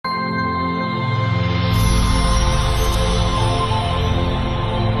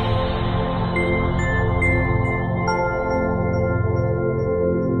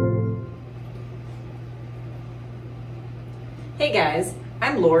Hey guys,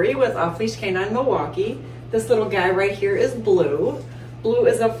 I'm Lori with Off Leash Canine Milwaukee. This little guy right here is Blue. Blue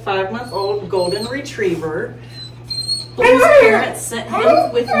is a 5-month-old golden retriever. Blue's parents sent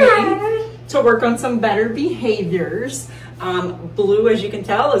him with me to work on some better behaviors. Blue, as you can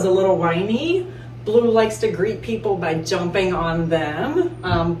tell, is a little whiny. Blue likes to greet people by jumping on them.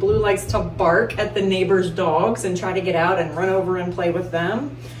 Blue likes to bark at the neighbor's dogs and try to get out and run over and play with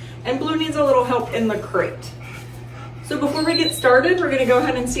them. And Blue needs a little help in the crate. So before we get started, we're gonna go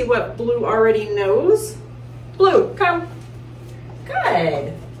ahead and see what Blue already knows. Blue, come.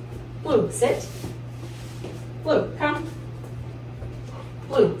 Good. Blue, sit. Blue, come.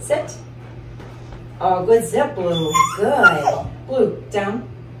 Blue, sit. Oh, good zip, Blue. Good. Blue, down.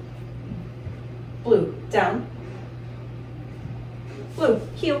 Blue, down. Blue,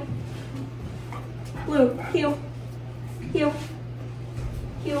 heel. Blue, heel. Heel.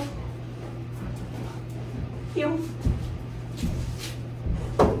 Heel. Heel.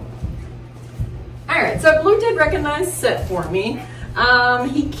 All right, so Blue did recognize sit for me.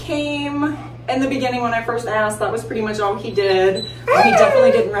 He came in the beginning when I first asked. That was pretty much all he did. He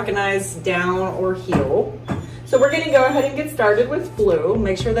definitely didn't recognize down or heel. So we're gonna go ahead and get started with Blue.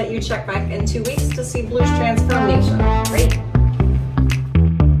 Make sure that you check back in 2 weeks to see Blue's transformation, right?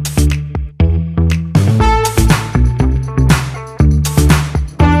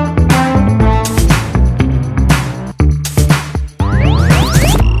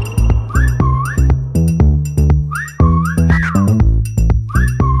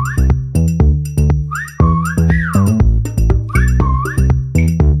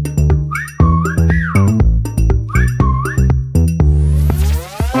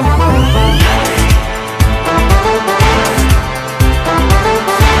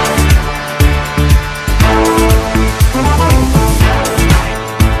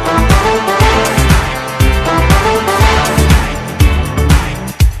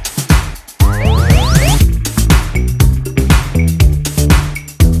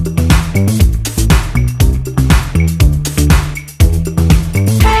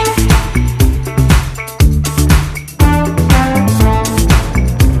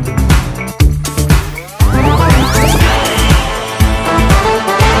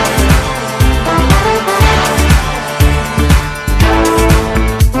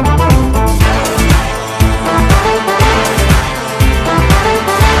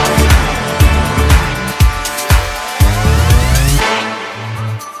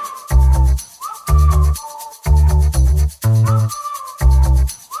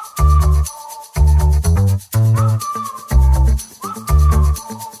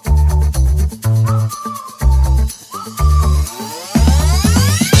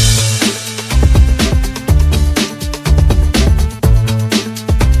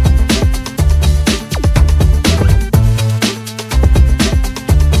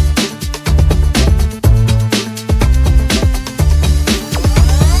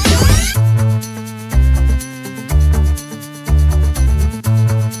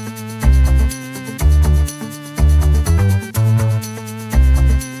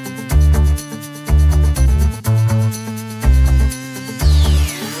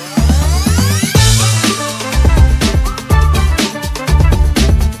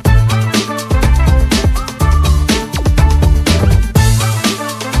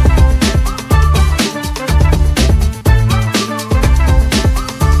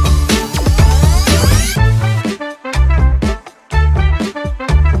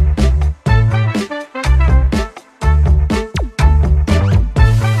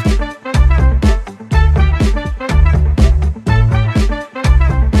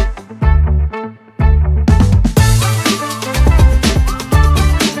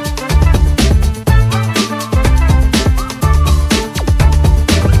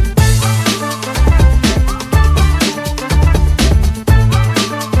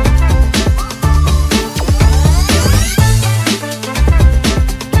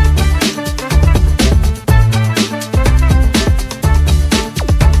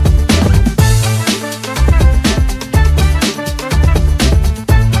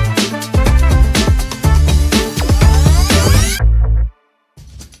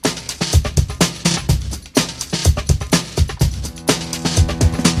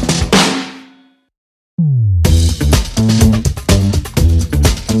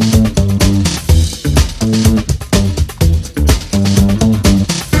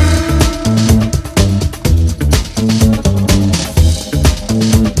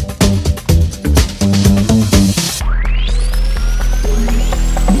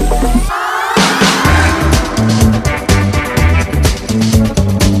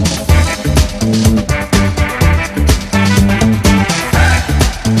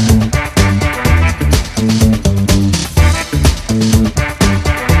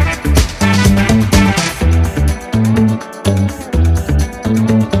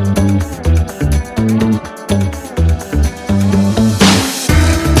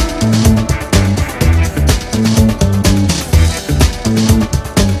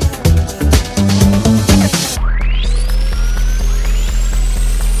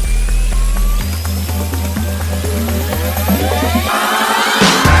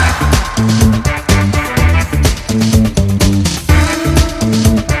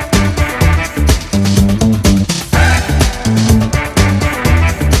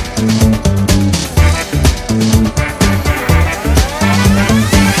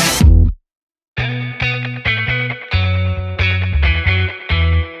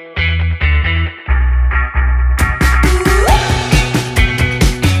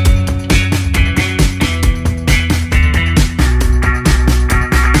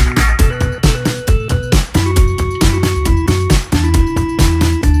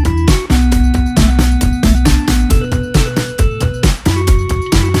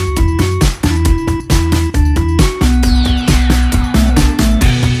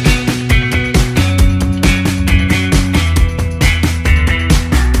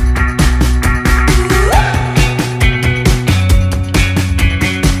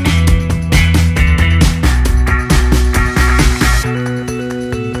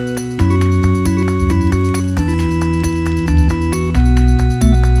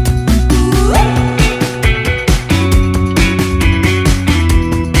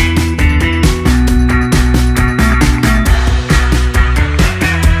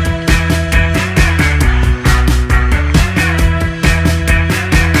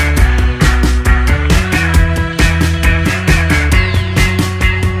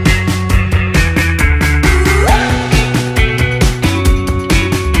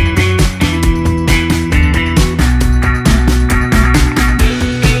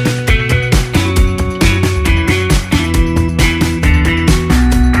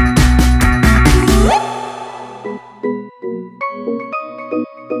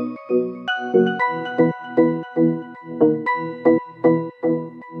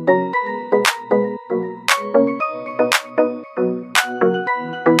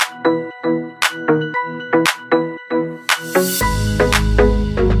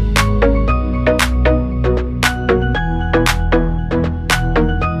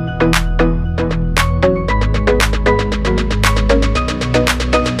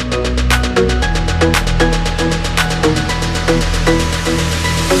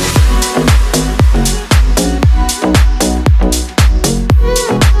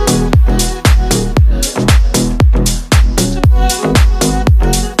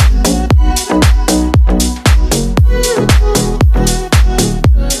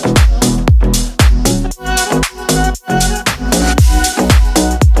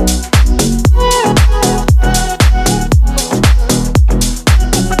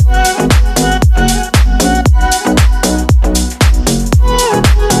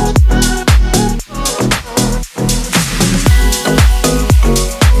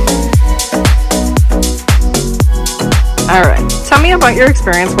 Alright, tell me about your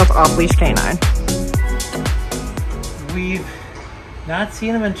experience with off-leash canine. We've not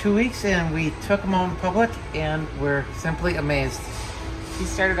seen him in 2 weeks, and we took him out in public, and we're simply amazed. He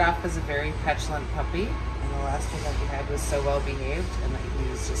started off as a very petulant puppy, and the last one that we had was so well behaved, and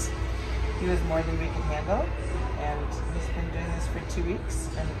he was more than we could handle. And he's been doing this for 2 weeks,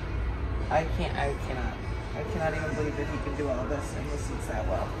 and I cannot even believe that he can do all this and listens that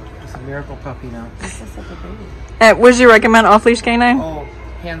well. He's a miracle puppy now. He's just like a baby. Would you recommend off-leash canine? Oh,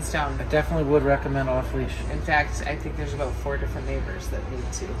 hands down. I definitely would recommend off-leash. In fact, I think there's about 4 different neighbors that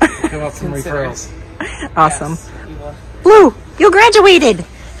need to Come up some referrals. Awesome. Yes, you will. Blue, you graduated.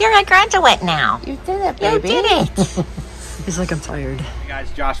 You're a graduate now. You did it, baby. You did it. He's like, I'm tired. Hey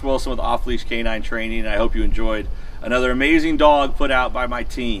guys, Josh Wilson with Off Leash Canine Training, and I hope you enjoyed another amazing dog put out by my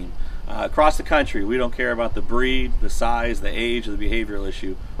team. Across the country, we don't care about the breed, the size, the age, or the behavioral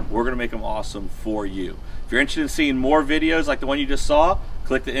issue. We're going to make them awesome for you. If you're interested in seeing more videos like the one you just saw,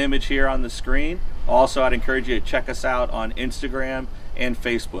 click the image here on the screen. Also, I'd encourage you to check us out on Instagram and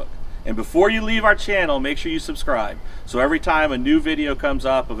Facebook. And before you leave our channel, make sure you subscribe. So every time a new video comes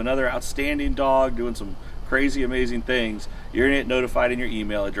up of another outstanding dog doing some crazy, amazing things, you're going to get notified in your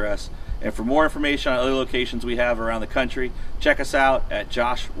email address. And for more information on other locations we have around the country, check us out at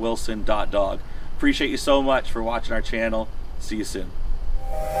joshwilson.dog. Appreciate you so much for watching our channel. See you soon.